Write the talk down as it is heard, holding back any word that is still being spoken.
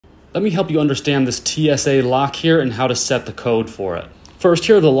Let me help you understand this TSA lock here and how to set the code for it. First,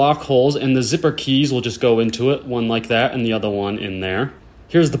 here are the lock holes, and the zipper keys will just go into it, one like that and the other one in there.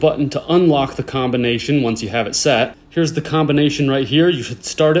 Here's the button to unlock the combination once you have it set. Here's the combination right here. You should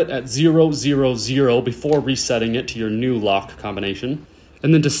start it at 000 before resetting it to your new lock combination.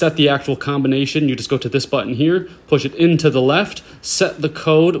 And then to set the actual combination, you just go to this button here, push it into the left, set the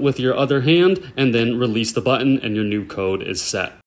code with your other hand, and then release the button and your new code is set.